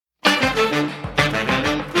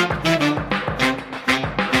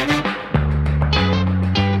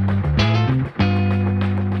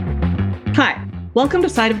Welcome to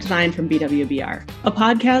Side of Design from BWBR, a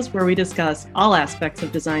podcast where we discuss all aspects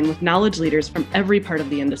of design with knowledge leaders from every part of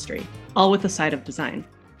the industry, all with a side of design.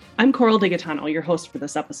 I'm Coral DeGaetano, your host for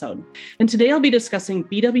this episode, and today I'll be discussing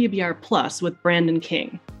BWBR Plus with Brandon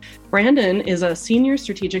King. Brandon is a senior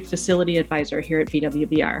strategic facility advisor here at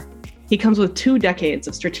BWBR. He comes with 2 decades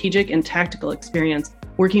of strategic and tactical experience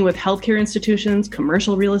working with healthcare institutions,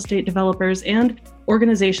 commercial real estate developers, and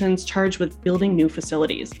organizations charged with building new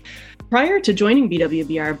facilities. Prior to joining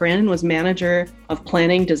BWBR, Brandon was manager of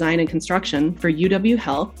planning, design, and construction for UW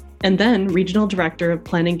Health, and then regional director of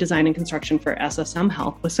planning, design, and construction for SSM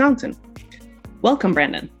Health, Wisconsin. Welcome,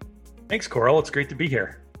 Brandon. Thanks, Coral. It's great to be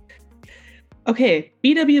here. Okay,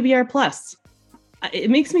 BWBR Plus.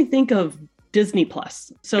 It makes me think of Disney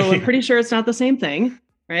Plus. So I'm pretty sure it's not the same thing,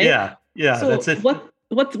 right? Yeah, so that's it.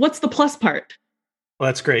 What's the plus part? Well,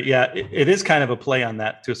 that's great. Yeah, it is kind of a play on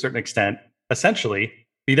that to a certain extent. Essentially,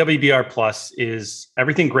 BWBR Plus is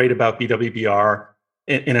everything great about BWBR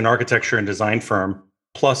in an architecture and design firm,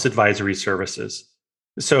 plus advisory services.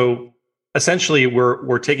 So essentially,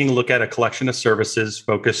 we're taking a look at a collection of services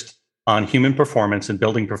focused on human performance and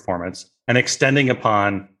building performance and extending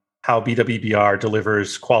upon how BWBR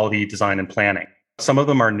delivers quality design and planning. Some of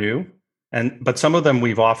them are new, but some of them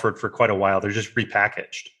we've offered for quite a while. They're just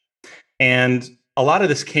repackaged. And a lot of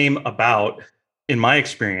this came about, in my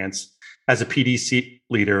experience, as a PDC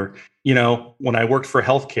leader. You know, when I worked for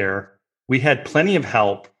healthcare, we had plenty of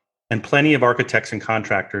help and plenty of architects and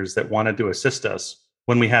contractors that wanted to assist us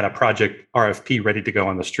when we had a project RFP ready to go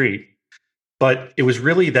on the street. But it was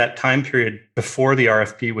really that time period before the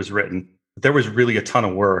RFP was written. There was really a ton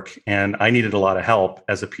of work, and I needed a lot of help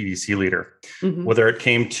as a PDC leader, whether it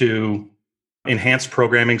came to enhanced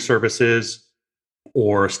programming services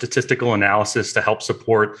or statistical analysis to help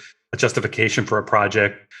support a justification for a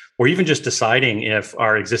project, or even just deciding if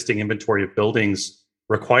our existing inventory of buildings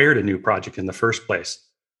required a new project in the first place.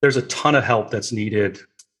 There's a ton of help that's needed,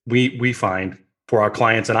 we find, for our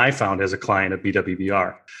clients, and I found as a client of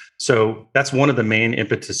BWBR. So that's one of the main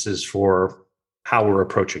impetuses for how we're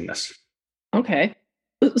approaching this. Okay.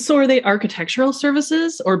 So are they architectural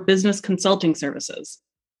services or business consulting services?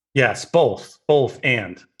 Yes, both.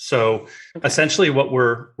 And so essentially what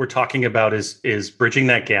we're talking about is bridging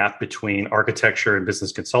that gap between architecture and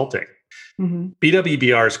business consulting.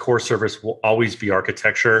 BWBR's core service will always be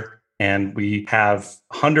architecture, and we have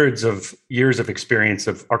hundreds of years of experience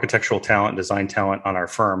of architectural talent and design talent on our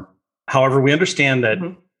firm. However, we understand that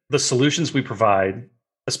the solutions we provide,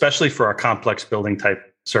 especially for our complex building type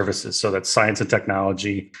services, so that's science and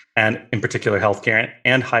technology, and in particular healthcare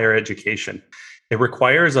and higher education, it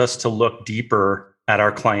requires us to look deeper at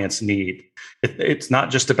our clients' need. It's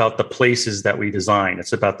not just about the places that we design,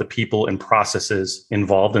 it's about the people and processes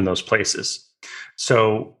involved in those places.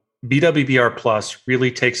 So BWBR Plus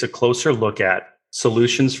really takes a closer look at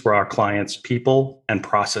solutions for our clients' people and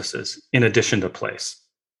processes in addition to place.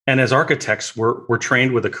 And as architects, we're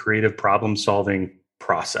trained with a creative problem-solving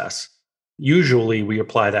process. Usually we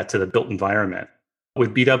apply that to the built environment.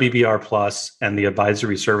 With BWBR Plus and the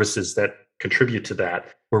advisory services that contribute to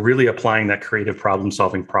that, we're really applying that creative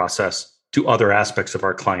problem-solving process to other aspects of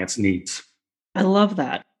our clients' needs. I love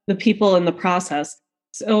that. The people and the process.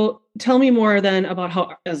 So tell me more then about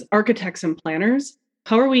how, as architects and planners,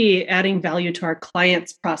 how are we adding value to our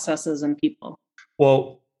clients' processes and people?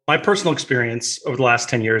 Well, my personal experience over the last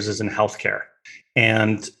 10 years is in healthcare,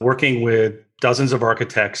 and working with dozens of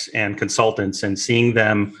architects and consultants and seeing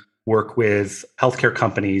them work with healthcare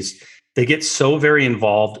companies. They get so very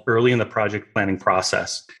involved early in the project planning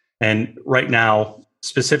process. And right now,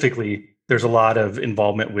 specifically, there's a lot of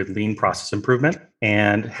involvement with lean process improvement,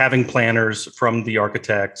 and having planners from the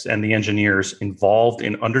architects and the engineers involved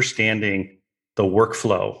in understanding the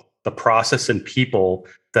workflow, the process and people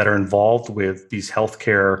that are involved with these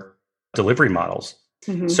healthcare delivery models.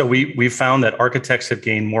 So we've found that architects have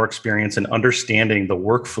gained more experience in understanding the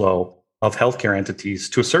workflow of healthcare entities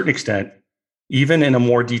to a certain extent, even in a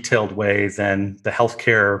more detailed way than the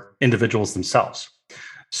healthcare individuals themselves.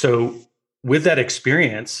 So with that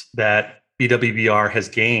experience that BWBR has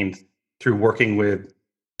gained through working with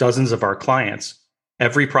dozens of our clients,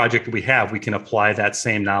 every project we have, we can apply that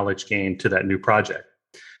same knowledge gained to that new project.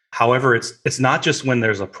 However, it's not just when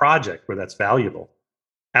there's a project where that's valuable.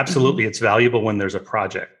 Absolutely, it's valuable when there's a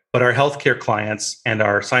project. But our healthcare clients and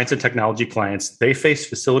our science and technology clients, they face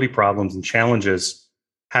facility problems and challenges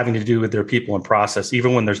having to do with their people and process,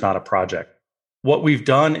 even when there's not a project. What we've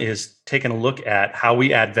done is taken a look at how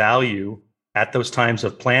we add value at those times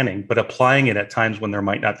of planning, but applying it at times when there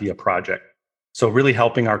might not be a project. So really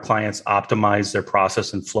helping our clients optimize their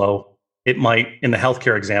process and flow It might, in the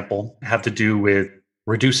healthcare example, have to do with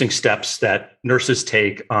reducing steps that nurses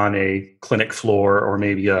take on a clinic floor or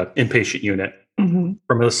maybe an inpatient unit. Mm-hmm.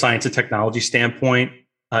 From a science and technology standpoint,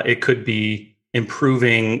 it could be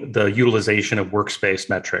improving the utilization of workspace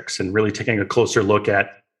metrics and really taking a closer look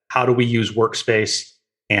at how do we use workspace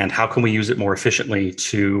and how can we use it more efficiently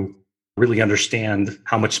to really understand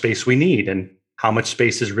how much space we need and how much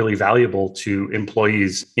space is really valuable to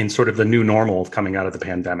employees in sort of the new normal of coming out of the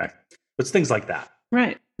pandemic. It's things like that.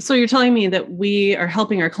 Right. So you're telling me that we are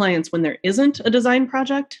helping our clients when there isn't a design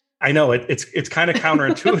project? I know it's kind of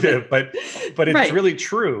counterintuitive, but it's Right. really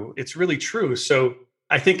true. It's really true. So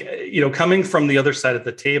I think, coming from the other side of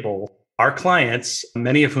the table, our clients,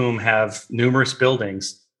 many of whom have numerous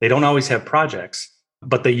buildings, they don't always have projects,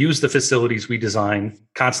 but they use the facilities we design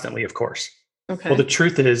constantly, of course. Okay. Well, the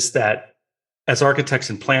truth is that as architects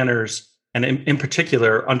and planners, and in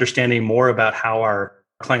particular, understanding more about how our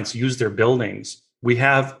clients use their buildings, we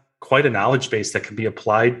have quite a knowledge base that can be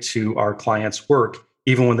applied to our clients' work,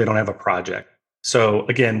 even when they don't have a project. So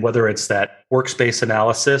again, whether it's that workspace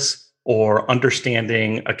analysis or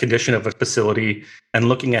understanding a condition of a facility and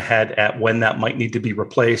looking ahead at when that might need to be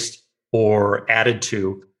replaced or added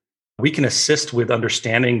to, we can assist with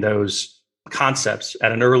understanding those concepts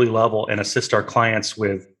at an early level and assist our clients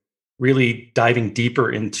with really diving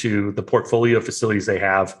deeper into the portfolio of facilities they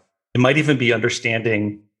have. It might even be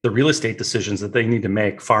understanding the real estate decisions that they need to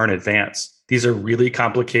make far in advance. These are really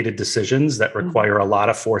complicated decisions that require a lot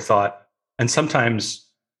of forethought and sometimes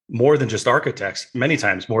more than just architects, many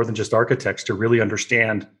times more than just architects, to really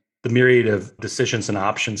understand the myriad of decisions and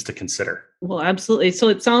options to consider. Well, absolutely. So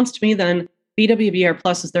it sounds to me then BWBR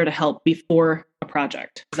Plus is there to help before a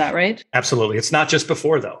project. Is that right? Absolutely. It's not just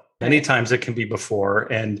before, though. Many times it can be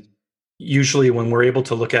before. And usually when we're able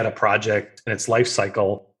to look at a project and its life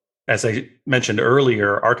cycle, as I mentioned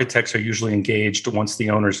earlier, architects are usually engaged once the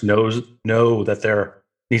owners know that there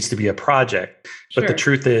needs to be a project. But the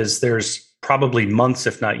truth is there's probably months,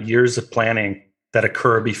 if not years of planning that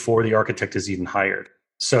occur before the architect is even hired.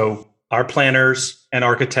 So our planners and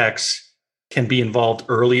architects can be involved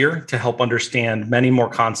earlier to help understand many more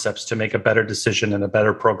concepts to make a better decision and a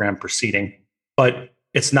better program proceeding. But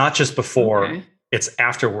it's not just before, it's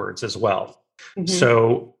afterwards as well. Mm-hmm.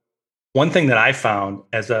 So one thing that I found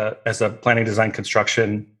as a planning, design,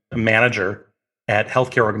 construction manager at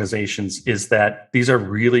healthcare organizations is that these are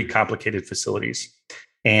really complicated facilities.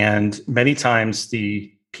 And many times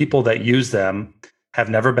the people that use them have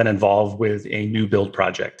never been involved with a new build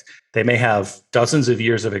project. They may have dozens of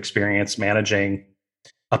years of experience managing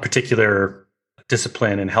a particular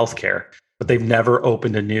discipline in healthcare, but they've never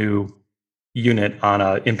opened a new unit on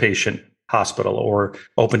an inpatient hospital or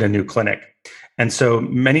opened a new clinic. And so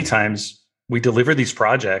many times we deliver these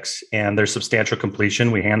projects and there's substantial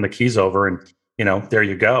completion. We hand the keys over and, there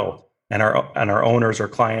you go. And our owners or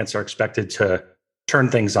clients are expected to turn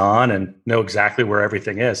things on and know exactly where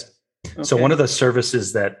everything is. Okay. So one of the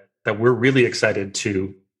services that we're really excited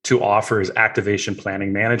to offer is activation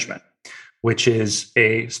planning management, which is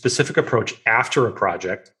a specific approach after a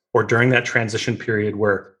project or during that transition period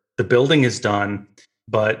where the building is done,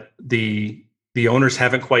 but the owners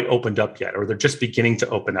haven't quite opened up yet, or they're just beginning to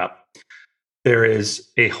open up. There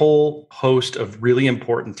is a whole host of really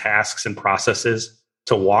important tasks and processes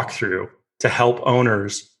to walk through to help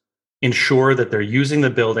owners ensure that they're using the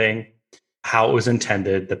building how it was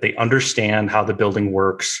intended, that they understand how the building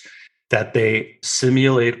works, that they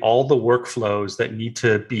simulate all the workflows that need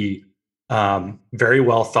to be very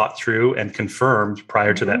well thought through and confirmed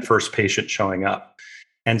prior to that first patient showing up.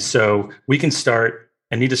 And so we can start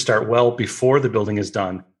and need to start well before the building is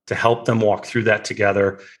done to help them walk through that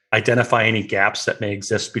together, identify any gaps that may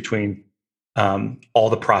exist between all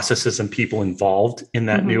the processes and people involved in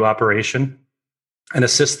that new operation, and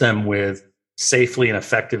assist them with safely and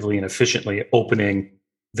effectively and efficiently opening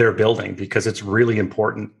their building, because it's really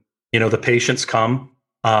important. The patients come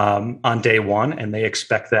on day one and they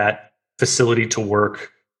expect that facility to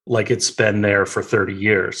work like it's been there for 30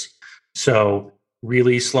 years. So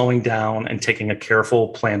really slowing down and taking a careful,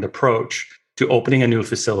 planned approach to opening a new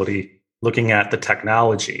facility, looking at the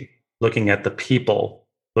technology, looking at the people,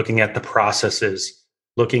 looking at the processes,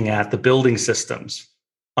 looking at the building systems,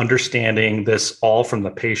 understanding this all from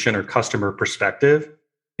the patient or customer perspective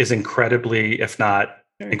is incredibly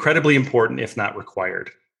important, if not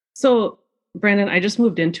required. So, Brandon, I just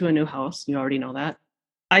moved into a new house. You already know that.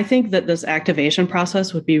 I think that this activation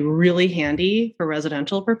process would be really handy for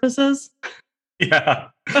residential purposes. Yeah,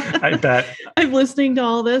 I bet. I'm listening to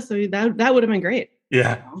all this. I mean, that would have been great.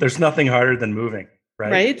 Yeah, there's nothing harder than moving,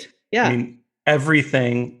 right? Right? Yeah. I mean,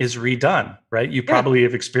 everything is redone, right? You probably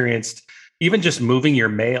have experienced even just moving your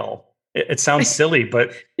mail. It sounds silly,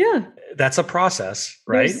 but yeah, that's a process,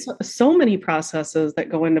 right? there's so many processes that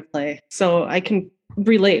go into play. So I can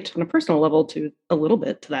relate on a personal level to a little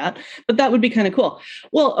bit to that, but that would be kind of cool.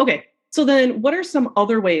 Well, okay. So then what are some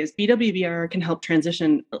other ways BWBR can help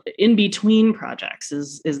transition in between projects?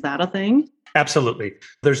 Is that a thing? Absolutely.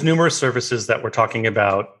 There's numerous services that we're talking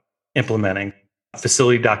about implementing: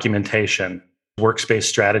 facility documentation, workspace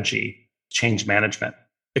strategy, change management,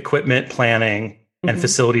 equipment planning, and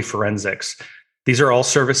facility forensics. These are all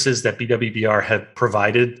services that BWBR had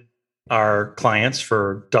provided our clients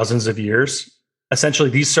for dozens of years. Essentially,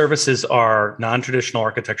 these services are non-traditional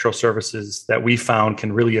architectural services that we found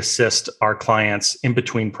can really assist our clients in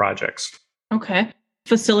between projects. Okay.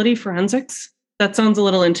 Facility forensics? That sounds a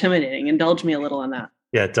little intimidating. Indulge me a little on that.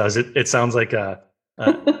 Yeah, it does. It sounds like a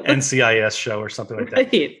NCIS show or something like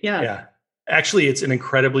that. Right. Yeah. Yeah. Actually, it's an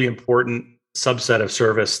incredibly important subset of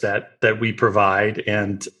service that we provide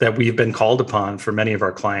and that we've been called upon for many of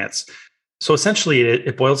our clients. So essentially,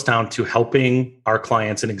 it boils down to helping our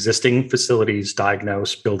clients in existing facilities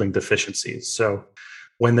diagnose building deficiencies. So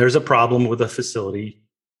when there's a problem with a facility,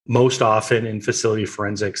 most often in facility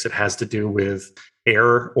forensics, it has to do with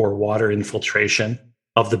air or water infiltration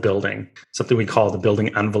of the building, something we call the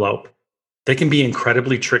building envelope. They can be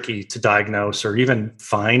incredibly tricky to diagnose or even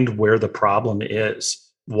find where the problem is.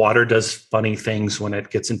 Water does funny things when it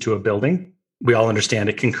gets into a building. We all understand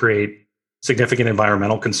it can create significant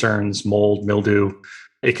environmental concerns, mold, mildew.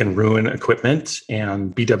 It can ruin equipment.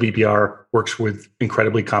 And BWBR works with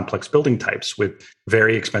incredibly complex building types with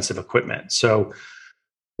very expensive equipment. So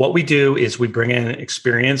what we do is we bring in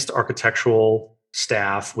experienced architectural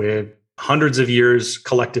staff with hundreds of years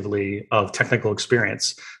collectively of technical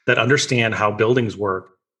experience that understand how buildings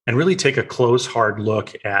work and really take a close, hard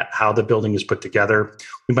look at how the building is put together.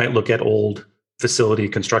 We might look at old facility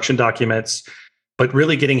construction documents, but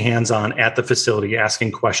really getting hands-on at the facility,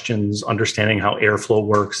 asking questions, understanding how airflow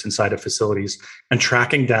works inside of facilities, and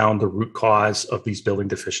tracking down the root cause of these building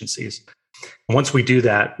deficiencies. And once we do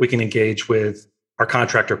that, we can engage with our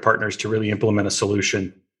contractor partners to really implement a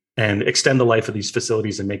solution and extend the life of these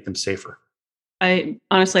facilities and make them safer. I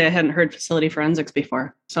hadn't heard facility forensics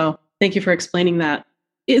before. So thank you for explaining that.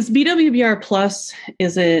 Is BWBR Plus,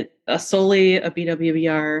 is it solely a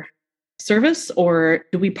BWBR service, or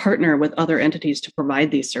do we partner with other entities to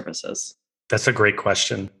provide these services? That's a great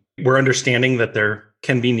question. We're understanding that there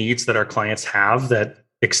can be needs that our clients have that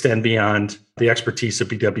extend beyond the expertise of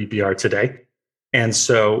BWBR today. And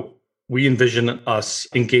so we envision us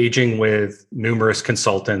engaging with numerous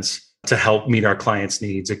consultants to help meet our clients'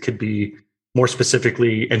 needs. It could be more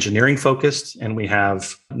specifically engineering focused, and we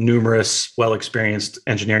have numerous well-experienced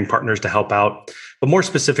engineering partners to help out. But more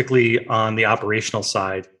specifically on the operational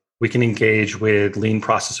side, we can engage with lean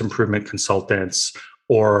process improvement consultants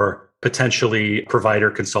or potentially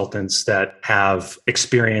provider consultants that have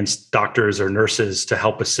experienced doctors or nurses to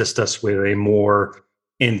help assist us with a more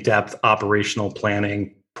in-depth operational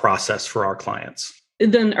planning process for our clients.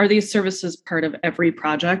 Then are these services part of every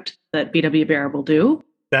project that BWBR will do?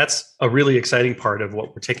 That's a really exciting part of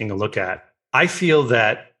what we're taking a look at. I feel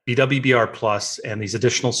that BWBR Plus and these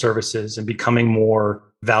additional services and becoming more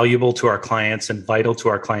valuable to our clients and vital to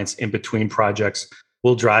our clients in between projects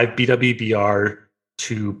will drive BWBR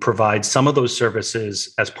to provide some of those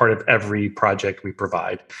services as part of every project we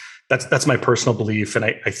provide. That's my personal belief. And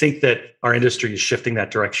I think that our industry is shifting that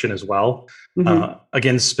direction as well.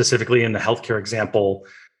 Again, specifically in the healthcare example,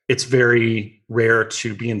 it's very rare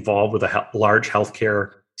to be involved with a large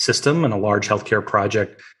healthcare system and a large healthcare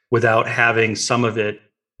project without having some of it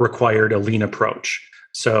required a lean approach.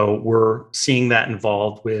 So we're seeing that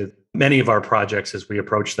involved with many of our projects as we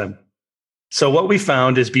approach them. So what we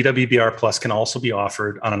found is BWBR Plus can also be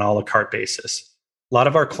offered on an a la carte basis. A lot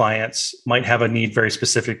of our clients might have a need very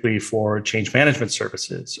specifically for change management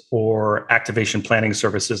services or activation planning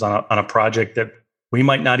services on a project that we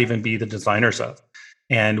might not even be the designers of.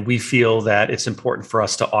 And we feel that it's important for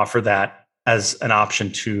us to offer that as an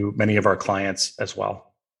option to many of our clients as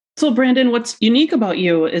well. So Brandon, what's unique about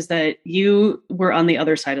you is that you were on the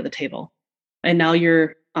other side of the table, and now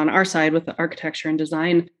you're on our side with the architecture and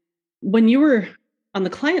design. When you were on the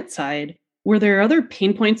client side, were there other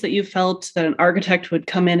pain points that you felt that an architect would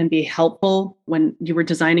come in and be helpful when you were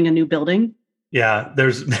designing a new building? Yeah,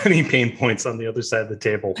 there's many pain points on the other side of the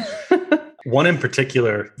table. One in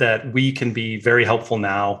particular that we can be very helpful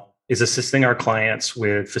now is assisting our clients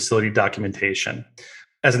with facility documentation.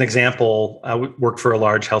 As an example, I worked for a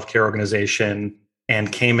large healthcare organization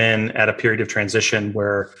and came in at a period of transition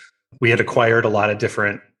where we had acquired a lot of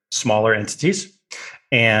different smaller entities.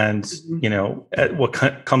 And,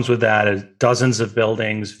 what comes with that is dozens of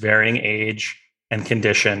buildings, varying age and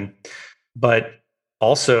condition, but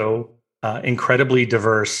also incredibly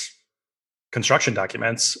diverse construction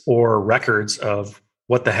documents or records of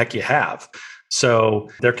what the heck you have. So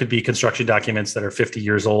there could be construction documents that are 50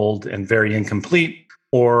 years old and very incomplete,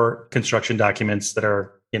 or construction documents that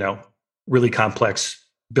are, really complex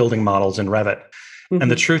building models in Revit. Mm-hmm.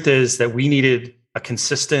 And the truth is that we needed a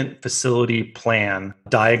consistent facility plan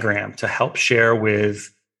diagram to help share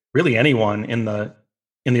with really anyone in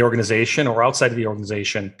the organization or outside of the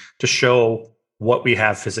organization to show what we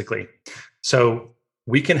have physically. So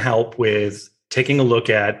we can help with taking a look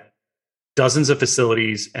at dozens of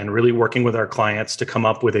facilities and really working with our clients to come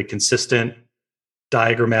up with a consistent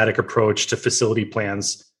diagrammatic approach to facility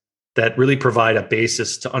plans that really provide a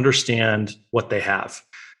basis to understand what they have.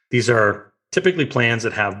 These are typically plans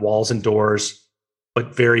that have walls and doors,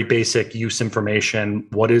 but very basic use information.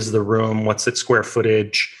 What is the room? What's its square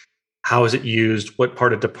footage? How is it used? What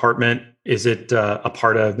part of department is it a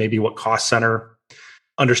part of? Maybe what cost center?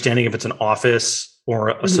 Understanding if it's an office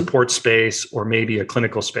or a support space or maybe a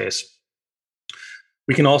clinical space.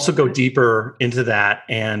 We can also go deeper into that,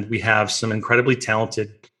 and we have some incredibly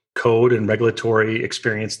talented code and regulatory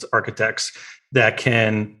experienced architects that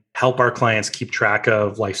can help our clients keep track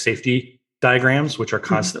of life safety diagrams, which are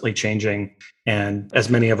constantly changing. And as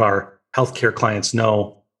many of our healthcare clients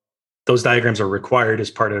know, those diagrams are required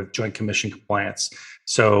as part of Joint Commission compliance.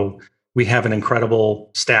 So we have an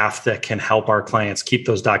incredible staff that can help our clients keep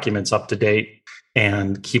those documents up to date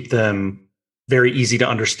and keep them very easy to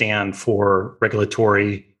understand for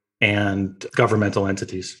regulatory and governmental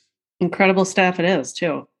entities. Incredible staff it is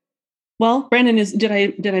too. Well, Brandon, did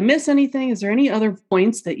I miss anything? Is there any other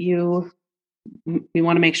points that you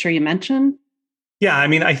want to make sure you mention? Yeah,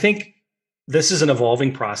 I think this is an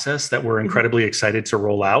evolving process that we're incredibly excited to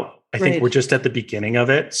roll out. I think we're just at the beginning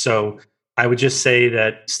of it. So I would just say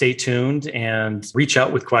that stay tuned and reach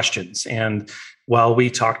out with questions. And while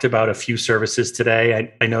we talked about a few services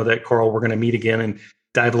today, I know that, Coral, we're going to meet again and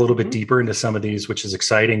dive a little bit deeper into some of these, which is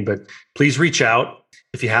exciting. But please reach out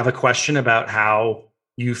if you have a question about how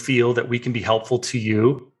you feel that we can be helpful to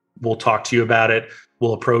you. We'll talk to you about it.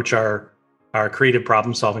 We'll approach our creative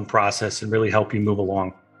problem-solving process and really help you move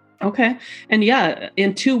along. Okay. And yeah,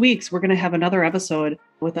 in 2 weeks, we're going to have another episode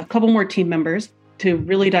with a couple more team members to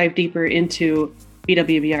really dive deeper into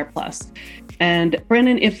BWBR Plus. And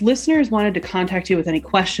Brandon, if listeners wanted to contact you with any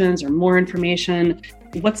questions or more information,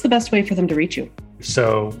 what's the best way for them to reach you?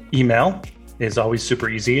 So email is always super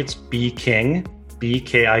easy. It's bking,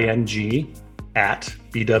 BKING, at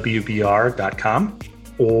bwbr.com,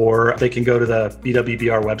 or they can go to the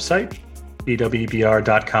BWBR website,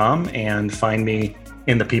 bwbr.com, and find me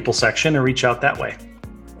in the people section and reach out that way.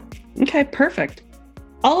 Okay, perfect.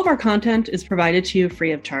 All of our content is provided to you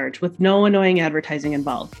free of charge with no annoying advertising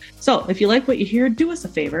involved. So if you like what you hear, do us a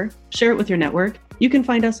favor, share it with your network. You can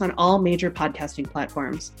find us on all major podcasting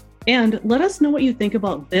platforms. And let us know what you think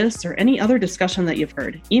about this or any other discussion that you've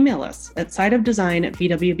heard. Email us at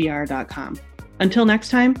sideofdesign@bwbr.com. Until next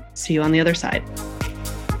time, see you on the other side.